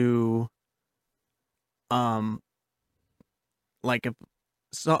having to like if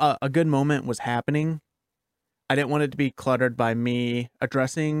a good moment was happening, I didn't want it to be cluttered by me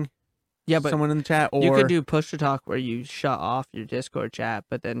addressing Yeah, but someone in the chat, or you could do push to talk where you shut off your Discord chat,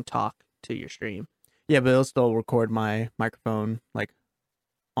 but then talk to your stream. yeah, but it'll still record my microphone like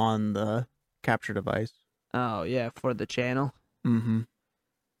on the capture device. Oh yeah, for the channel. Mm-hmm.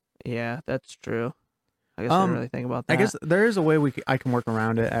 Yeah, that's true. I guess I didn't really think about that. I guess there is a way I can work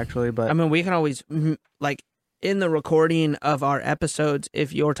around it actually, but I mean, we can always like in the recording of our episodes,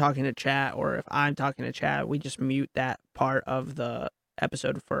 if you're talking to chat or if I'm talking to chat, we just mute that part of the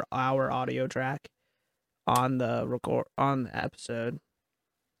episode for our audio track on the episode.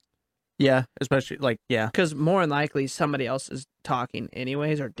 yeah, especially like yeah, Because more than likely somebody else is talking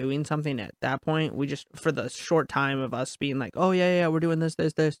anyways or doing something at that point. We just, for the short time of us being like, oh yeah, we're doing this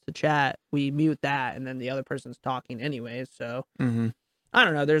to chat, we mute that and then the other person's talking anyways. So mm-hmm. I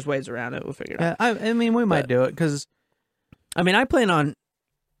don't know. There's ways around it. We'll figure it out. Yeah. I mean, we might But- do it because I mean, I plan on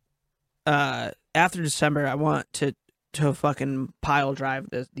after December, I want to fucking pile drive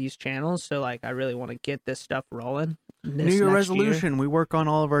these channels. So like, I really want to get this stuff rolling. New Year resolution. We work on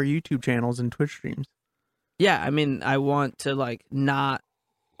all of our YouTube channels and Twitch streams. Yeah, I mean, I want to like not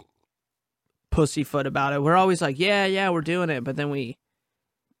pussyfoot about it. We're always like, yeah, we're doing it, but then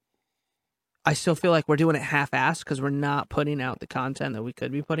I still feel like we're doing it half-assed because we're not putting out the content that we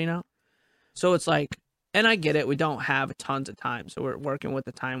could be putting out. So it's like, and I get it, we don't have tons of time, so we're working with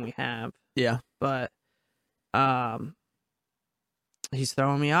the time we have. Yeah. But, he's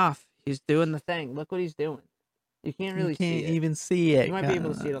throwing me off. He's doing the thing. Look what he's doing. You can't really see it. even see it. You might be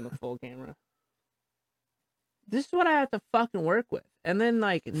able to see it on the full camera. This is what I have to fucking work with. And then,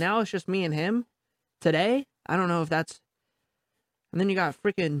 like, now it's just me and him today. I don't know if that's... And then you got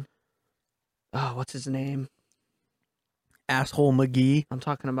freaking... Oh, what's his name? Asshole McGee. I'm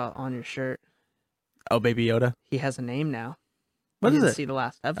talking about on your shirt. Oh, Baby Yoda. He has a name now. What You is didn't it? see the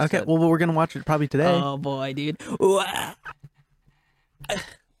last episode. Okay, well, we're gonna watch it probably today. Oh, boy, dude. Ooh,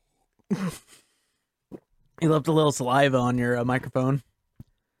 You left a little saliva on your microphone.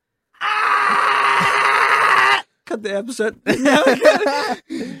 Cut the episode.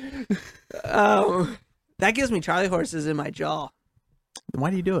 That gives me Charlie horses in my jaw.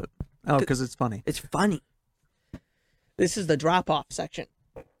 Why do you do it? Oh, because it's funny. It's funny. This is the drop-off section.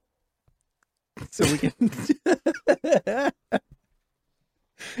 So we can.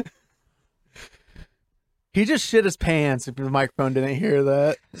 He just shit his pants. If the microphone didn't hear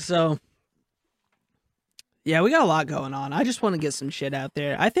that. So, yeah, we got a lot going on. I just want to get some shit out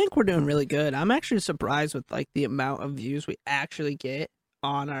there. I think we're doing really good. I'm actually surprised with like the amount of views we actually get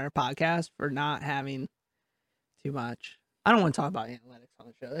on our podcast for not having too much. I don't want to talk about analytics on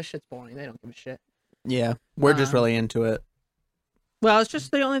the show. That shit's boring. They don't give a shit. Yeah, we're just really into it. Well, it's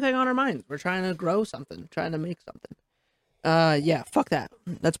just the only thing on our minds. We're trying to grow something, trying to make something. Yeah, fuck that.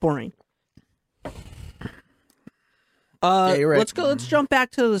 That's boring. Yeah, you're right. Let's jump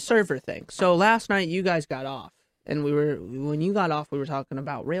back to the server thing. So last night you guys got off, and when you got off, we were talking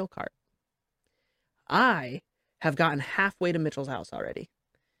about Railcart. I have gotten halfway to Mitchell's house already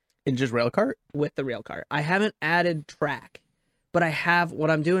In just Railcart? with the Railcart. I haven't added track, but what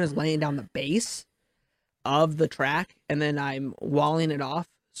I'm doing is laying down the base. of the track, and then I'm walling it off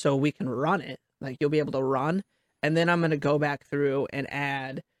so we can run it. Like, you'll be able to run, and then I'm going to go back through and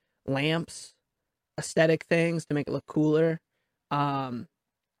add lamps, aesthetic things to make it look cooler.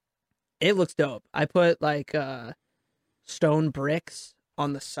 It looks dope. I put like stone bricks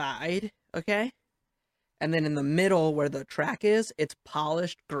on the side, okay? And then in the middle where the track is, it's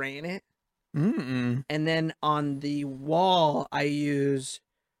polished granite. Mm-mm. And then on the wall, I use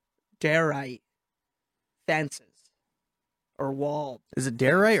diorite fences or wall. Is it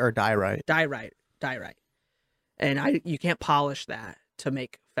diorite or diorite? Diorite. And you can't polish that to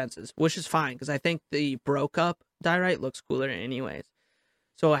make fences, which is fine because I think the broke up diorite looks cooler anyways.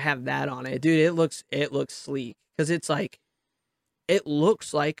 So I have that on it, dude. It looks sleek because it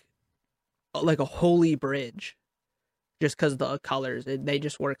looks like a holy bridge, just because the colors they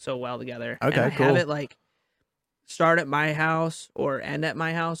just work so well together. Okay, and I cool. have it like start at my house or end at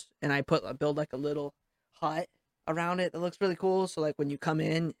my house, and I build like a little hut around it that looks really cool. So like when you come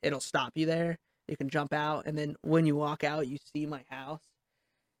in, it'll stop you there. You can jump out, and then when you walk out, you see my house,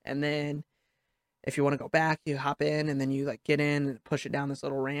 and then if you want to go back, you hop in, and then you like get in and push it down this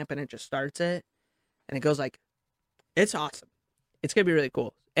little ramp, and it just starts it. And it goes like, it's awesome. It's going to be really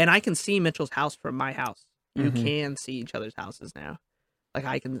cool. And I can see Mitchell's house from my house. You Mhm. can see each other's houses now.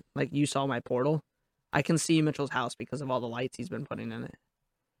 Like you saw my portal. I can see Mitchell's house because of all the lights he's been putting in it.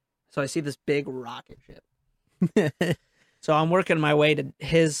 So I see this big rocket ship. So I'm working my way to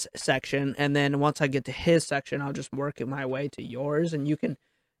his section. And then once I get to his section, I'll just work my way to yours. And you can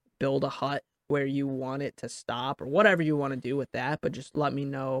build a hut where you want it to stop or whatever you want to do with that, but just let me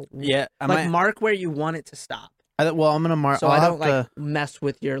know. Yeah, Mark where you want it to stop, I'm gonna mark. so I'll I have don't to. mess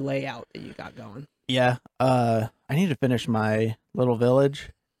with your layout that you got going. Yeah. I need to finish my little village,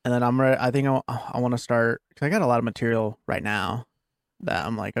 and then I'm ready. I think I want to start because I got a lot of material right now that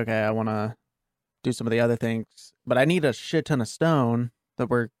I'm like, okay, I want to do some of the other things, but I need a shit ton of stone that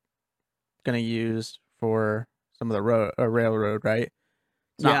we're gonna use for some of the railroad, right?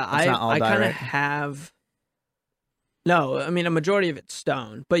 It's not all I kind of diorite. have. No, I mean a majority of it's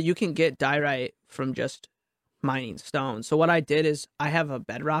stone, but you can get diorite from just mining stone. So what I did is I have a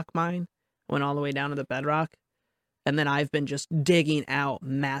bedrock mine, went all the way down to the bedrock, and then I've been just digging out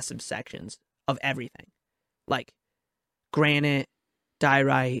massive sections of everything, like granite,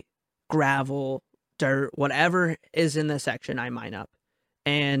 diorite, gravel, dirt, whatever is in the section I mine up,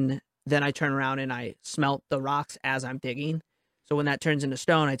 and then I turn around and I smelt the rocks as I'm digging. So when that turns into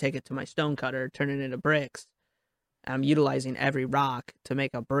stone, I take it to my stone cutter, turn it into bricks. I'm utilizing every rock to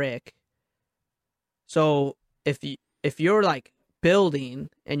make a brick. So if you're like building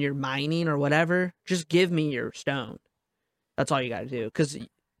and you're mining or whatever, just give me your stone. That's all you got to do, because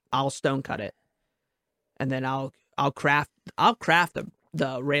I'll stone cut it, and then I'll craft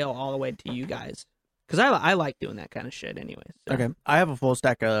the rail all the way to you guys, because I like doing that kind of shit anyways. So. Okay, I have a full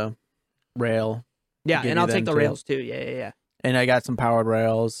stack of rail. Yeah, give and you I'll them take the too. rails too. Yeah. And I got some powered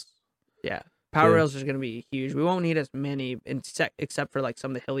rails. Yeah, power Good. rails is going to be huge. We won't need as many except for like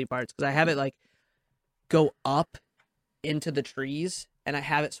some of the hilly parts, because I have it like go up into the trees, and I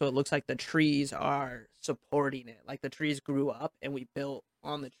have it so it looks like the trees are supporting it. Like the trees grew up and we built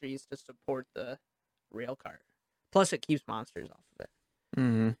on the trees to support the rail cart. Plus it keeps monsters off of it.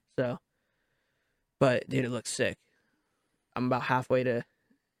 Mm-hmm. So, but dude, it looks sick. I'm about halfway to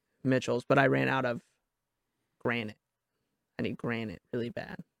Mitchell's, but I ran out of granite. I need granite really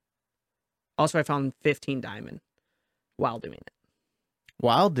bad. Also, I found 15 diamond while doing it.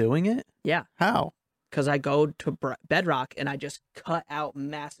 While doing it? Yeah, How? because I go to bedrock and I just cut out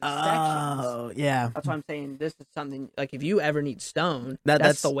massive sections. Oh, yeah. That's why I'm saying this is something, like, if you ever need stone, That's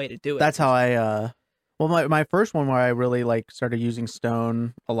that's the way to do it. That's how I well, my first one where I really like started using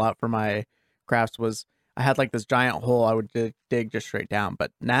stone a lot for my crafts was I had like this giant hole I would dig just straight down,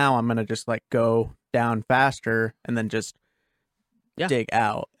 but now I'm gonna just like go down faster and then just dig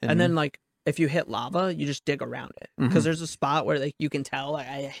out, And then, like, if you hit lava, you just dig around it, because Mhm. there's a spot where like you can tell, like,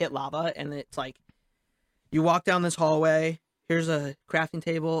 I hit lava, and it's like you walk down this hallway. Here's a crafting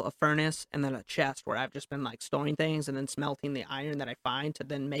table, a furnace, and then a chest where I've just been like storing things and then smelting the iron that I find to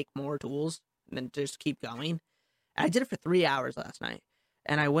then make more tools, and then just keep going. And I did it for 3 hours last night,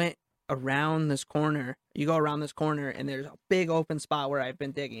 and I went around this corner. You go around this corner, and there's a big open spot where I've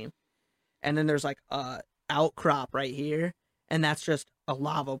been digging, and then there's like a outcrop right here, and that's just a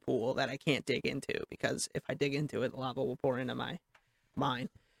lava pool that I can't dig into, because if I dig into it, the lava will pour into my mine.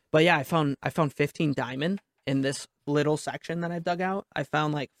 But yeah, I found 15 diamond in this little section that I've dug out. I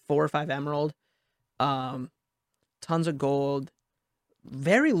found like 4 or 5 emerald, tons of gold,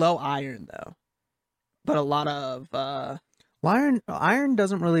 very low iron though, but a lot of Iron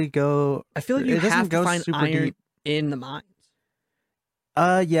doesn't really go. I feel like you It doesn't have to go find super iron deep. in the mines.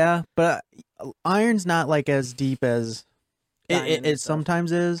 Yeah, but iron's not like as deep as Diamond and it stuff.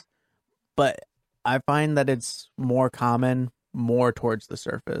 sometimes is, but I find that it's more common more towards the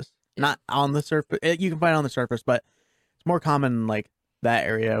surface, not on the surface. You can find it on the surface, but it's more common in, like that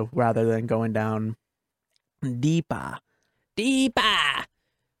area rather than going down deeper.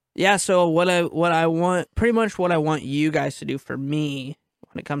 Yeah, so what I want, pretty much what I want you guys to do for me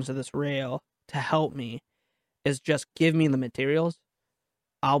when it comes to this rail to help me is just give me the materials.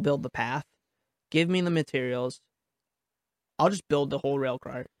 I'll build the path. Give me the materials. I'll just build the whole rail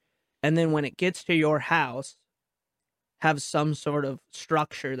cart. And then when it gets to your house, have some sort of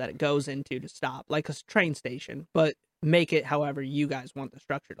structure that it goes into to stop, like a train station, but make it however you guys want the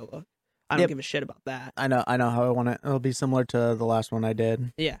structure to look. I don't Yep. give a shit about that. I know how I want it. It'll be similar to the last one I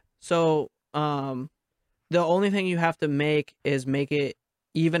did. Yeah. So, the only thing you have to make is make it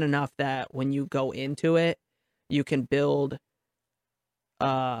even enough that when you go into it, you can build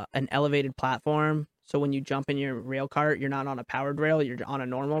an elevated platform. So when you jump in your rail cart, you're not on a powered rail, you're on a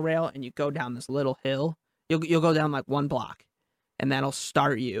normal rail, and you go down this little hill. You'll go down like one block, and that'll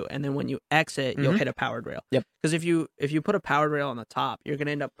start you. And then when you exit, you'll Mhm. hit a powered rail. Yep. Because if you put a powered rail on the top, you're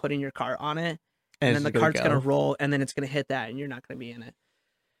gonna end up putting your cart on it, and then it's the cart's go. gonna roll, and then it's gonna hit that, and you're not gonna be in it.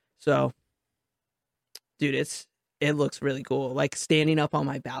 So, dude, it looks really cool. Like standing up on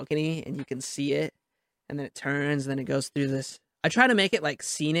my balcony, and you can see it, and then it turns, and then it goes through this. I try to make it like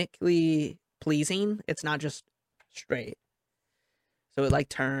scenically pleasing. It's not just straight. So it like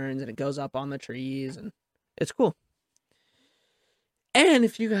turns and it goes up on the trees, and it's cool. And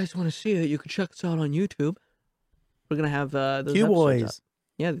if you guys want to see it, you can check us out on YouTube. We're gonna have those Q episodes Boys. up.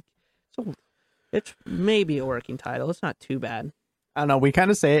 Yeah, so it's maybe a working title. It's not too bad. I don't know. We kind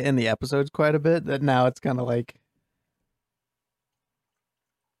of say it in the episodes quite a bit. That now it's kind of like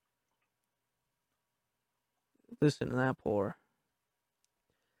Listen to that pour.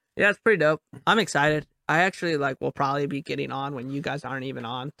 Yeah, it's pretty dope. I'm excited. I actually will probably be getting on when you guys aren't even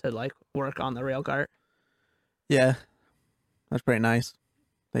on to work on the rail cart. yeah, that's pretty nice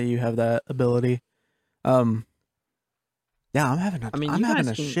that you have that ability. Yeah, I'm having I mean, I'm you having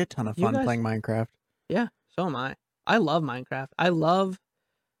guys a can- shit ton of you fun guys- playing Minecraft. Yeah, so am I. I love Minecraft. I love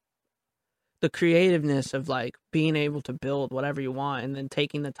the creativeness of being able to build whatever you want and then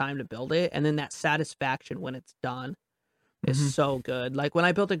taking the time to build it, and then that satisfaction when it's done is Mhm. so good. Like when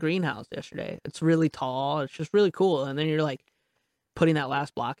I built a greenhouse yesterday, it's really tall. It's just really cool. And then you're putting that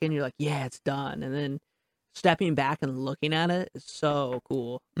last block in, you're like, yeah, it's done. And then stepping back and looking at it is so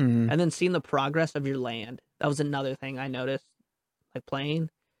cool. Mhm. And then seeing the progress of your land. That was another thing I noticed playing.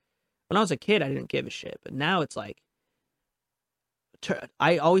 When I was a kid, I didn't give a shit, but now it's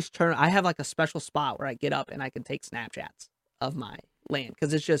I always turn. I have a special spot where I get up and I can take Snapchats of my land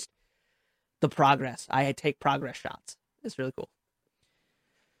because it's just the progress. I take progress shots. It's really cool.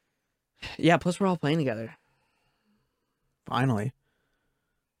 Yeah, plus we're all playing together. Finally,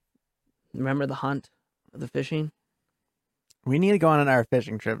 Remember the hunt, the fishing? we need to go on our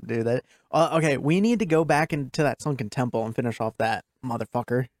fishing trip, dude. That okay. We need to go back into that sunken temple and finish off that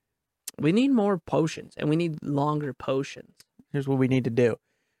motherfucker. We need more potions, and we need longer potions. Here's what we need to do: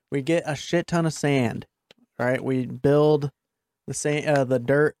 we get a shit ton of sand. All right, we build the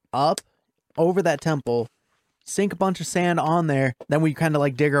dirt up over that temple, sink a bunch of sand on there. Then we kind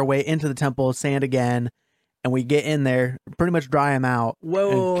of dig our way into the temple, sand again, and we get in there, pretty much dry them out,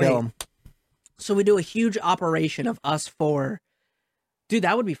 Whoa, and kill them. So we do a huge operation of us four. Dude,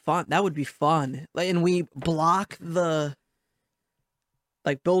 that would be fun. That would be fun. And we block the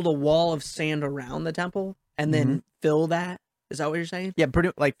build a wall of sand around the temple and then fill that. Is that what you're saying? Yeah,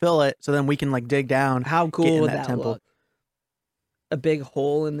 pretty fill it so then we can dig down. How Get cool in would that that temple. look? A big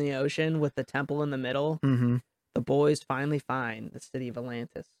hole in the ocean with the temple in the middle. Mm-hmm. The boys finally find the city of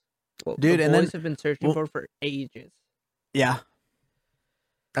Atlantis. Well, Dude, the and then- boys have been searching for ages. Yeah,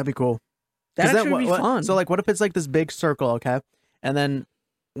 that'd be cool. That 'Cause then actually would be what- fun. So what if it's this big circle, okay? And then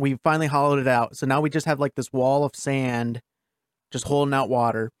we finally hollowed it out. So now we just have this wall of sand just holding out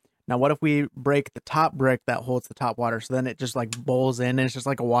water. Now what if we break the top brick that holds the top water? So then it just bowls in and it's just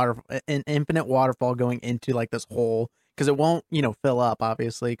an infinite waterfall going into this hole. Because it won't, fill up,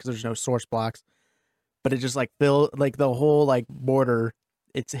 obviously, because there's no source blocks. But it just fill the whole border.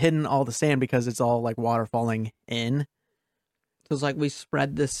 It's hidden all the sand because it's all water falling in. So it's we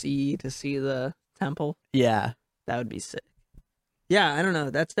spread the sea to see the temple. Yeah. That would be sick. Yeah, I don't know.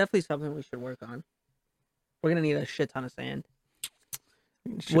 That's definitely something we should work on. We're gonna need a shit ton of sand,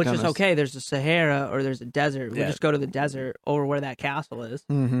 which is okay. There's a Sahara or there's a desert. We Yeah. just go to the desert over where that castle is,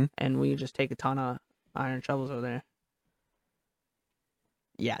 Mm-hmm. and we just take a ton of iron shovels over there.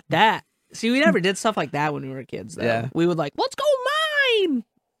 Yeah, that. See, we never did stuff like that when we were kids, though. Yeah. We would like, let's go mine!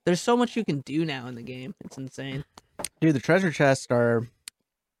 There's so much you can do now in the game. It's insane. Dude, the treasure chests are...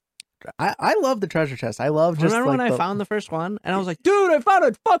 I love the treasure chests. I love just Remember like when I found the first one? And I was like, dude, I found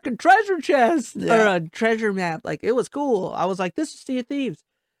a fucking treasure chest! Yeah. Or a treasure map. Like, it was cool. I was like, this is Sea of Thieves.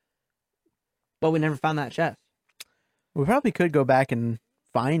 But we never found that chest. We probably could go back and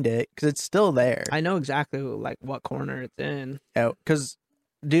find it because it's still there. I know exactly like what corner it's in. Because,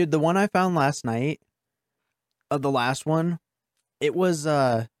 dude, the one I found last night, the last one, it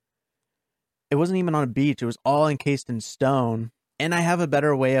wasn't even on a beach. It was all encased in stone. And I have a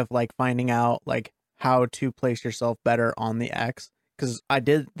better way of like finding out like how to place yourself better on the X. Because I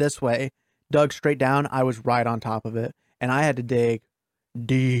did this way, dug straight down. I was right on top of it, and I had to dig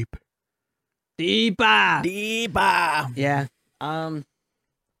deep. Deepa! Yeah.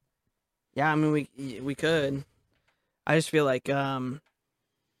 Yeah, I mean we could. I just feel like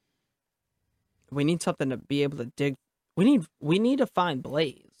we need something to be able to dig. We need to find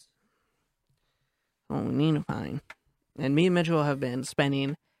Blaze. Oh, we need to find. And me and Mitchell have been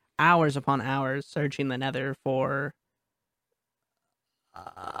spending hours upon hours searching the Nether for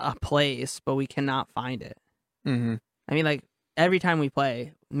a place, but we cannot find it. Mm-hmm. I mean, like, every time we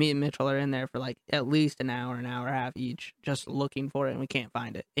play, me and Mitchell are in there for, like, at least an hour and a half each, just looking for it, and we can't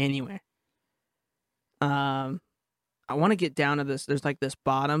find it anywhere. I want to get down to this. There's, like, this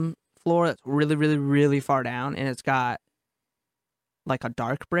bottom floor that's really, really, really far down, and it's got, like, a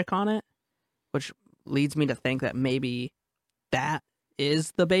dark brick on it, which leads me to think that maybe that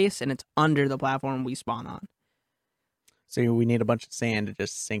is the base, and it's under the platform we spawn on. So we need a bunch of sand to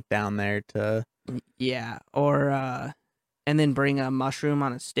just sink down there to... Yeah, or, and then bring a mushroom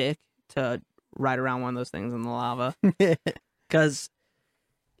on a stick to ride around one of those things in the lava. Because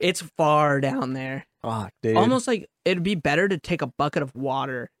it's far down there. Fuck, dude. Almost like it'd be better to take a bucket of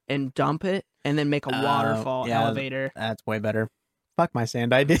water and dump it and then make a waterfall elevator. That's way better. Fuck my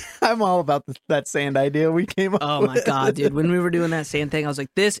sand idea. I'm all about that sand idea we came up Oh with. my god, dude. When we were doing that sand thing, I was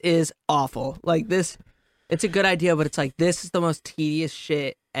like, this is awful. Like, this, it's a good idea, but it's like, this is the most tedious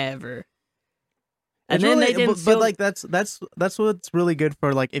shit ever. And It's then really, they didn't but seal- like that's what's really good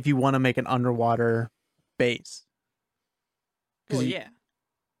for like if you want to make an underwater base. Well, yeah.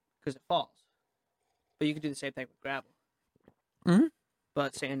 Because it falls. But you could do the same thing with gravel. Mhm.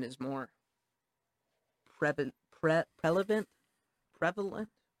 But sand is more prevalent.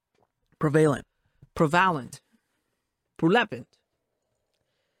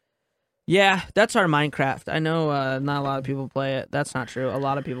 Yeah, that's our Minecraft. I know not a lot of people play it. That's not true. A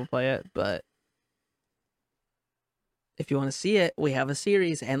lot of people play it, but if you want to see it, we have a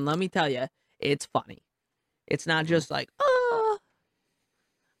series, and let me tell you, it's funny. It's not just like, oh,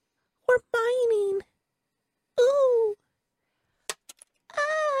 we're mining. Ooh.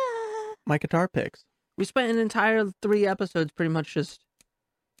 Ah. My guitar picks. We spent an entire 3 episodes pretty much just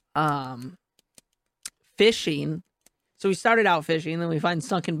fishing. So we started out fishing, then we find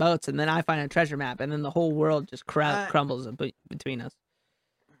sunken boats, and then I find a treasure map, and then the whole world just crumbles between us.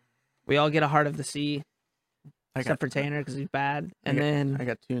 We all get a Heart of the Sea, except for Tanner because he's bad. And then I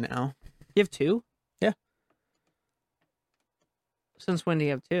got 2 now. you have 2? Yeah. Since when do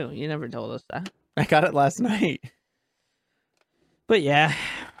you have 2? You never told us that. I got it last night. But yeah.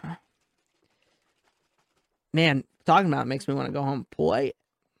 Man, talking about it makes me want to go home and play.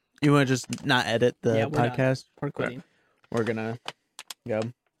 You want to just not edit the podcast? We're quitting. We're gonna go.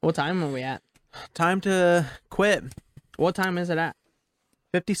 What time are we at? Time to quit. What time is it at?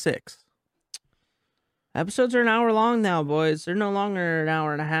 56. Episodes are an hour long now, boys. They're no longer an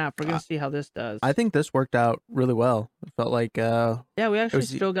hour and a half. We're going to see how this does. I think this worked out really well. It felt like yeah, we actually was-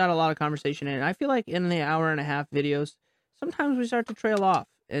 still got a lot of conversation in. I feel like in the hour and a half videos, sometimes we start to trail off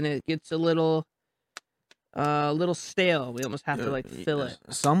and it gets a little stale. We almost have to like fill it.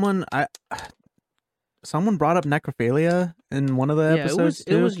 Someone brought up necrophilia in one of the Yeah, episodes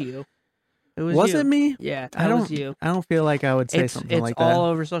it was you. It was Was you. it me? Yeah, I that was you. don't feel like I would say something It's like all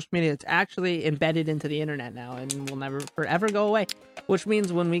that. over social media. It's actually embedded into the internet now and will never forever go away. Which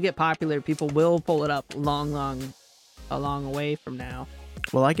means when we get popular, people will pull it up a long way from now.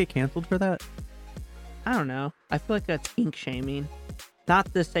 Will I get canceled for that? I don't know. I feel like that's kink shaming.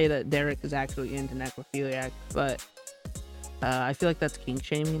 Not to say that Derek is actually into necrophiliac, but I feel like that's kink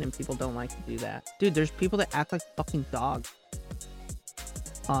shaming and people don't like to do that. Dude, there's people that act like fucking dogs.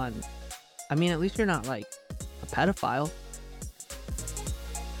 I mean, at least you're not like a pedophile.